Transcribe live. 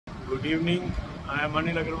Good evening. I am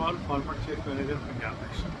Anil Agarwal, former Chief Manager, Punjab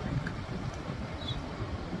National Bank.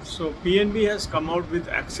 So PNB has come out with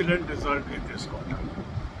excellent result in this quarter,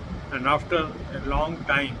 and after a long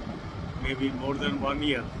time, maybe more than 1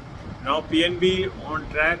 year, now PNB on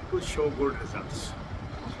track to show good results.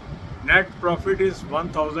 Net profit is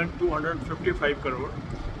 1,255 crore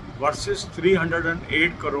versus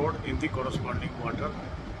 308 crore in the corresponding quarter,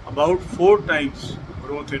 about 4 times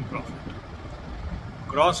growth in profit.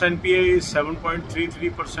 Gross NPA is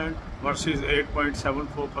 7.33% versus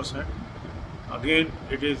 8.74%. Again,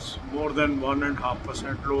 it is more than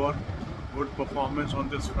 1.5% lower. Good performance on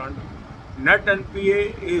this front. Net NPA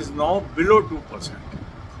is now below 2%.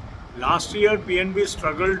 Last year, PNB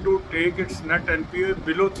struggled to take its net NPA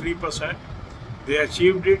below 3%. They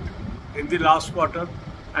achieved it in the last quarter,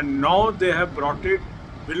 and now they have brought it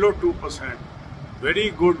below 2%. Very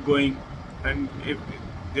good going, and if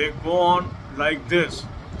they go on like this,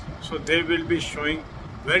 so they will be showing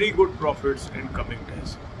very good profits in coming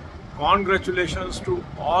days. Congratulations to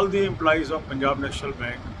all the employees of Punjab National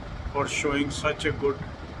Bank for showing such a good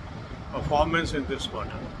performance in this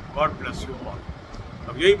quarter. God bless you all.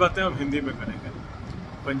 अब यही बातें हम हिंदी में करेंगे।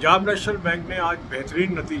 Punjab national bank ने आज बेहतरीन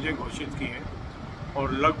नतीजे घोषित किए और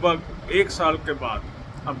लगभग 1 साल के बाद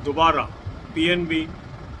अब दोबारा पीएनबी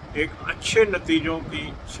एक अच्छे नतीजों की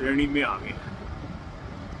श्रेणी में आ गया है।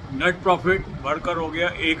 नेट प्रॉफिट बढ़कर हो गया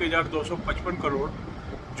 1,255 करोड़,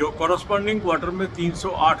 जो कॉरस्पॉन्डिंग क्वार्टर में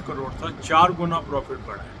 308 करोड़ था, 4 गुना प्रॉफिट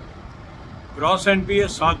बढ़ा है। ग्रॉस एनपीए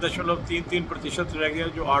 7.33% रह गया,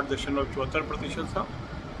 जो 8.74% था,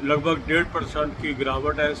 लगभग 1.5% की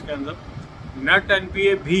गिरावट है इसके अंदर। नेट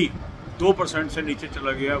एनपीए भी 2% से नीचे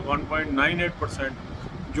चला गया, 1.98%,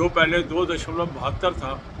 जो पहले 2.72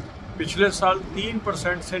 था। पिछले साल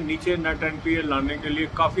 3% से नीचे नेट एनपीए लाने के लिए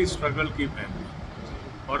काफ़ी स्ट्रगल की बैंक ने,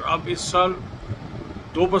 और अब इस साल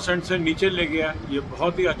 2% से नीचे ले गया। ये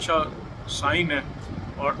बहुत ही अच्छा साइन है,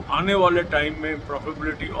 और आने वाले टाइम में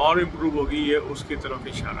प्रॉफिटेबिलिटी और इम्प्रूव होगी, ये उसकी तरफ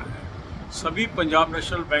इशारा है। सभी पंजाब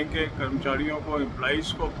नेशनल बैंक के कर्मचारियों को,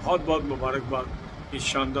 एम्प्लॉइज़ को बहुत बहुत मुबारकबाद इस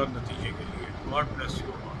शानदार नतीजे के लिए। God bless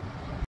you.